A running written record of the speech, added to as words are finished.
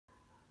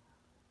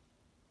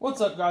What's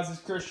up, guys?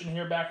 It's Christian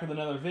here, back with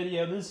another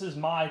video. This is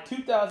my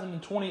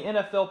 2020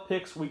 NFL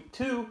Picks Week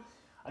 2.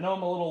 I know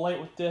I'm a little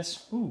late with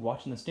this.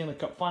 Watching the Stanley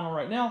Cup Final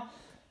right now.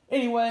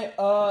 Anyway,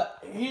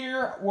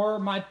 here were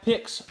my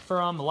picks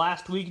from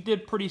last week.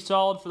 Did pretty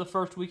solid for the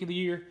first week of the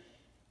year.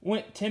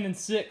 Went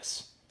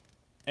 10-6.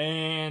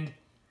 And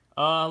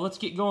let's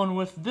get going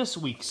with this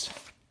week's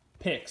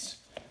picks.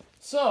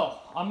 So,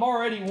 I'm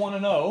already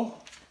 1-0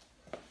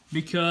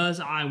 because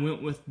I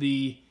went with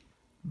the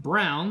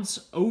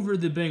Browns over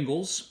the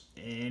Bengals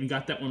and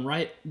got that one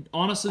right.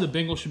 Honestly, the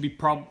Bengals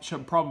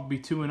should probably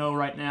be 2-0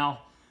 right now.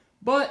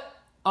 But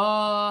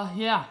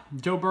yeah,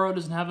 Joe Burrow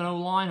doesn't have an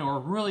O-line or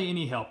really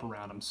any help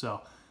around him,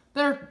 so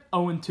they're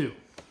 0-2.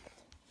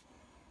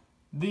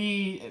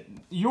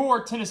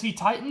 Your Tennessee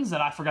Titans,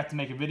 that I forgot to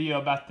make a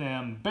video about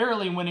them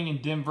barely winning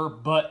in Denver,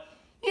 but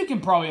you can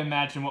probably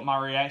imagine what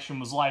my reaction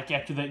was like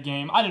after that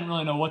game. I didn't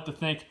really know what to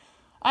think.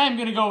 I am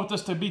going to go with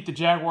this to beat the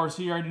Jaguars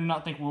here. I do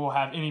not think we will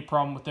have any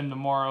problem with them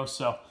tomorrow.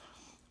 So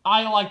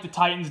I like the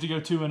Titans to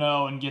go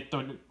 2-0 and get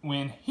the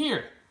win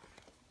here.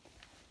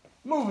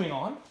 Moving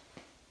on.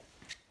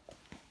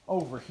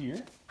 Over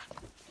here,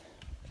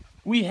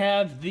 we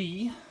have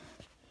the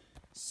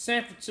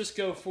San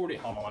Francisco 40.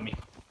 Hold on, let me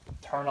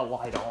turn a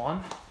light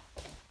on.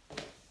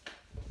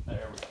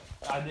 There we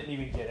go. I didn't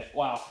even get it.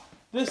 Wow.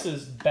 This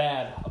is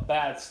bad. A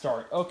bad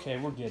start. Okay,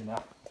 we're good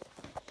now.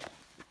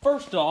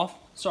 First off,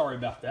 sorry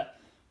about that.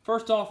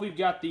 First off, we've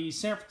got the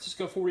San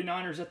Francisco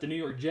 49ers at the New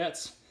York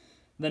Jets.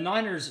 The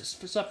Niners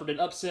suffered an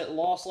upset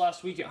loss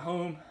last week at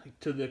home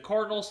to the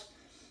Cardinals.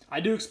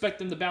 I do expect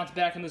them to bounce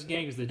back in this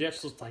game because the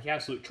Jets looked like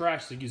absolute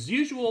trash like as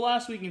usual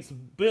last week against the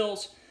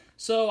Bills.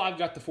 So I've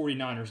got the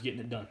 49ers getting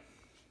it done.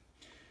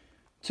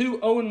 Two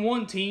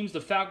 0-1 teams,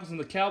 the Falcons and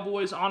the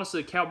Cowboys.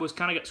 Honestly, the Cowboys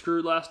kind of got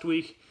screwed last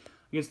week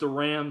against the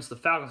Rams. The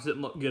Falcons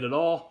didn't look good at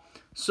all.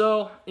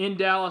 So in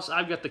Dallas,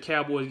 I've got the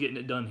Cowboys getting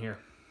it done here.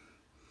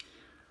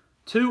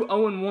 Two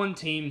 0-1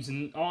 teams,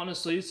 and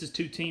honestly, this is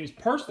two teams.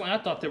 Personally, I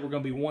thought they were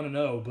going to be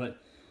 1-0, but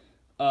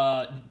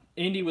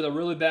Indy with a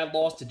really bad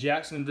loss to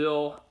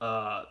Jacksonville.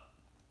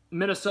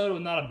 Minnesota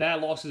with not a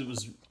bad loss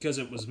because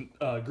it was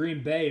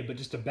Green Bay, but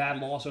just a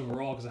bad loss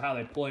overall because of how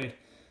they played.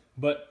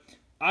 But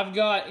I've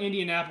got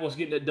Indianapolis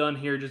getting it done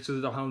here just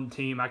as their home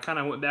team. I kind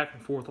of went back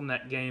and forth on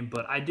that game,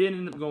 but I did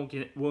end up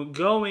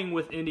going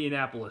with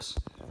Indianapolis.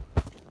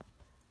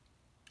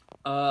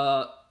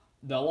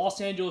 The Los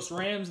Angeles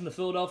Rams and the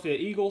Philadelphia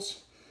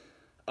Eagles.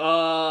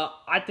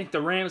 I think the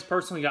Rams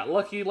personally got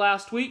lucky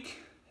last week,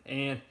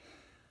 and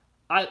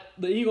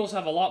the Eagles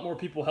have a lot more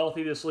people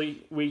healthy this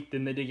week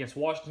than they did against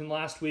Washington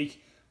last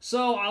week.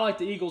 So I like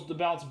the Eagles to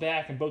bounce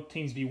back and both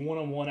teams be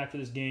 1-1 after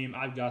this game.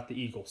 I've got the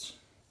Eagles.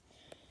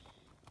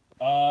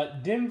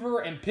 Denver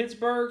and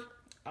Pittsburgh.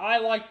 I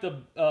like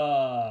the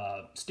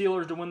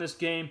Steelers to win this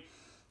game.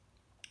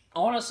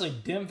 Honestly,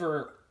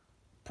 Denver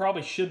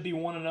probably should be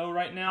 1-0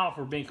 right now if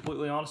we're being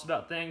completely honest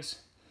about things.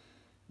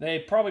 They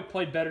probably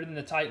played better than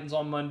the Titans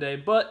on Monday,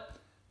 but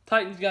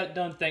Titans got it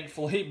done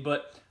thankfully.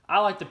 But I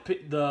like the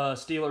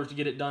Steelers to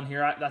get it done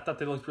here. I thought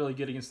they looked really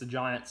good against the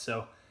Giants,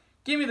 so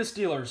give me the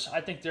Steelers.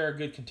 I think they're a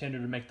good contender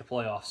to make the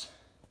playoffs.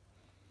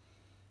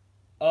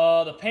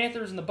 The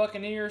Panthers and the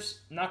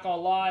Buccaneers, not going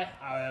to lie,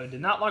 I did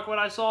not like what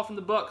I saw from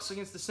the Bucs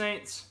against the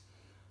Saints.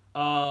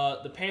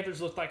 The Panthers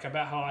looked like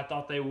about how I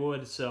thought they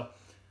would, so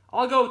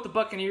I'll go with the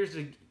Buccaneers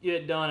to get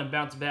it done and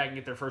bounce back and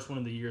get their first win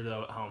of the year,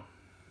 though, at home.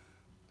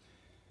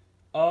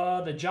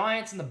 The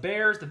Giants and the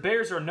Bears. The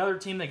Bears are another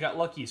team that got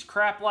lucky as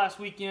crap last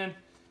weekend.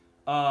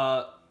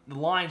 The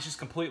Lions just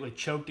completely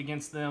choked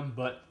against them,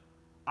 but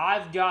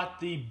I've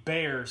got the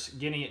Bears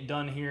getting it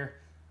done here.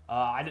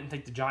 I didn't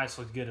think the Giants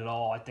looked good at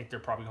all. I think they're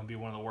probably going to be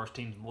one of the worst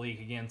teams in the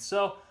league again.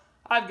 So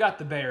I've got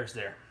the Bears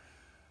there.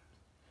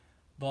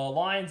 The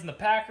Lions and the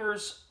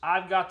Packers.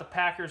 I've got the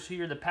Packers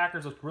here. The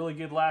Packers looked really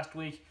good last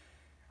week.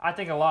 I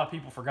think a lot of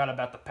people forgot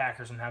about the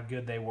Packers and how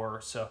good they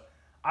were. So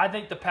I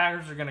think the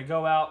Packers are going to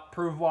go out,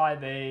 prove how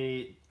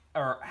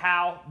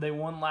they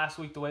won last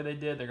week the way they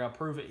did. They're going to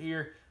prove it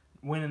here,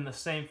 win in the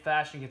same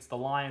fashion against the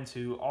Lions,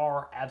 who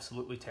are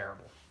absolutely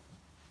terrible.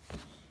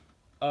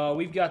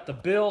 We've got the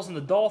Bills and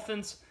the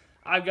Dolphins.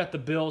 I've got the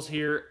Bills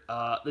here.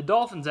 The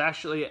Dolphins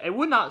actually, it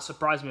would not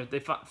surprise me if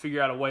they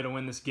figure out a way to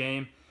win this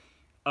game.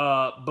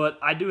 But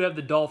I do have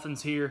the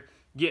Dolphins here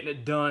getting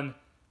it done.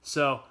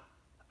 So,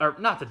 or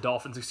not the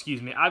Dolphins,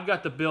 excuse me. I've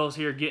got the Bills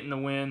here getting the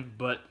win,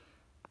 but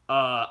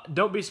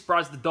don't be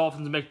surprised if the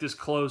Dolphins make this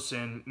close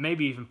and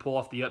maybe even pull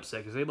off the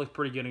upset because they looked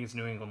pretty good against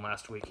New England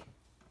last week.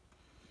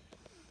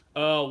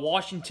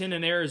 Washington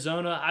and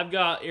Arizona. I've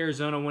got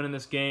Arizona winning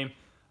this game.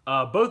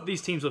 Both of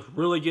these teams looked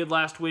really good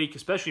last week,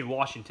 especially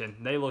Washington.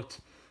 They looked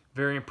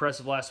very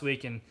impressive last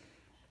week, and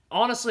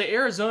honestly,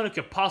 Arizona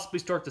could possibly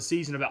start the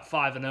season about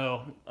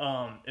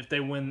 5-0 if they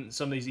win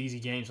some of these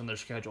easy games on their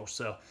schedule.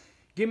 So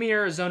give me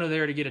Arizona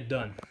there to get it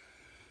done.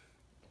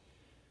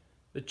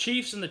 The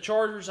Chiefs and the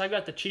Chargers, I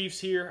got the Chiefs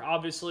here,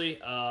 obviously.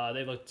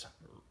 They looked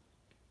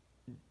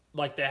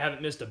like they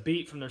haven't missed a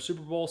beat from their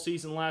Super Bowl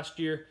season last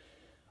year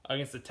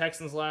against the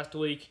Texans last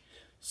week.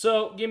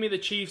 So, give me the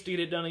Chiefs to get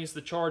it done against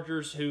the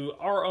Chargers, who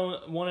are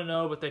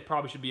 1-0, but they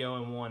probably should be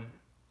 0-1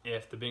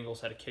 if the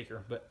Bengals had a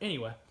kicker. But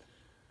anyway,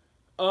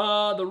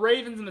 the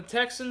Ravens and the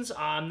Texans,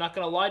 I'm not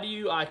going to lie to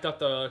you, I thought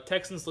the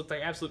Texans looked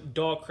like absolute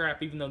dog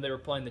crap even though they were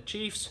playing the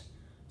Chiefs.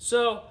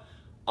 So,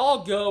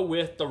 I'll go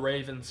with the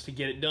Ravens to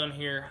get it done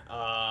here.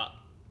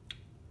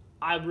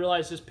 I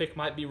realize this pick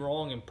might be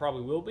wrong and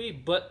probably will be,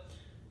 but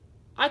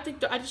I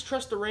think I just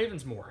trust the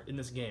Ravens more in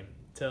this game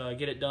to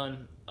get it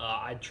done.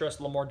 I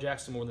trust Lamar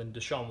Jackson more than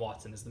Deshaun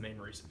Watson is the main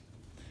reason.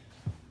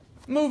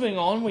 Moving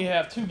on, we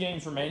have 2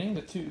 games remaining,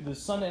 the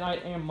Sunday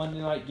night and Monday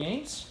night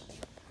games.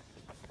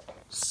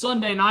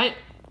 Sunday night,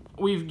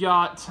 we've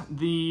got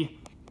the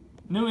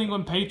New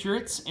England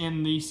Patriots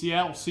and the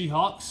Seattle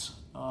Seahawks.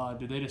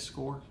 Did they just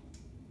score?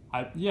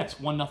 Yes,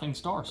 1-0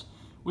 Stars.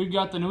 We've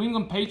got the New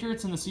England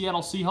Patriots and the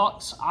Seattle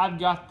Seahawks. I've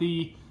got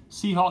the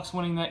Seahawks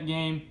winning that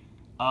game.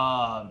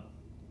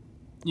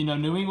 You know,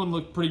 New England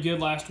looked pretty good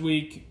last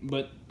week,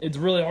 but it's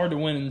really hard to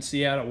win in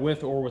Seattle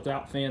with or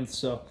without fans.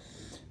 So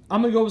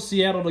I'm going to go with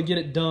Seattle to get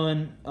it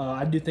done.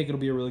 I do think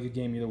it'll be a really good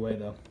game either way,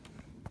 though.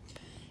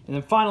 And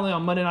then finally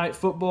on Monday Night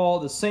Football,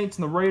 the Saints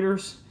and the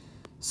Raiders.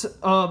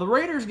 The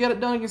Raiders got it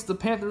done against the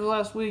Panthers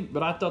last week,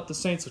 but I thought the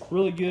Saints looked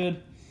really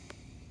good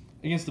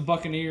against the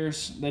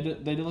Buccaneers. They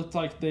looked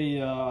like they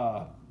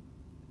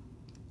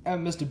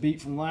haven't missed a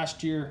beat from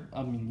last year.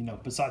 I mean, you know,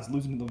 besides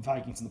losing to the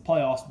Vikings in the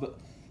playoffs. But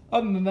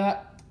other than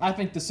that, I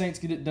think the Saints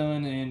get it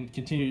done and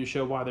continue to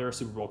show why they're a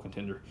Super Bowl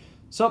contender.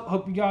 So,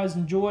 hope you guys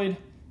enjoyed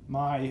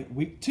my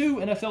Week 2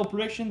 NFL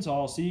predictions.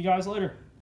 I'll see you guys later.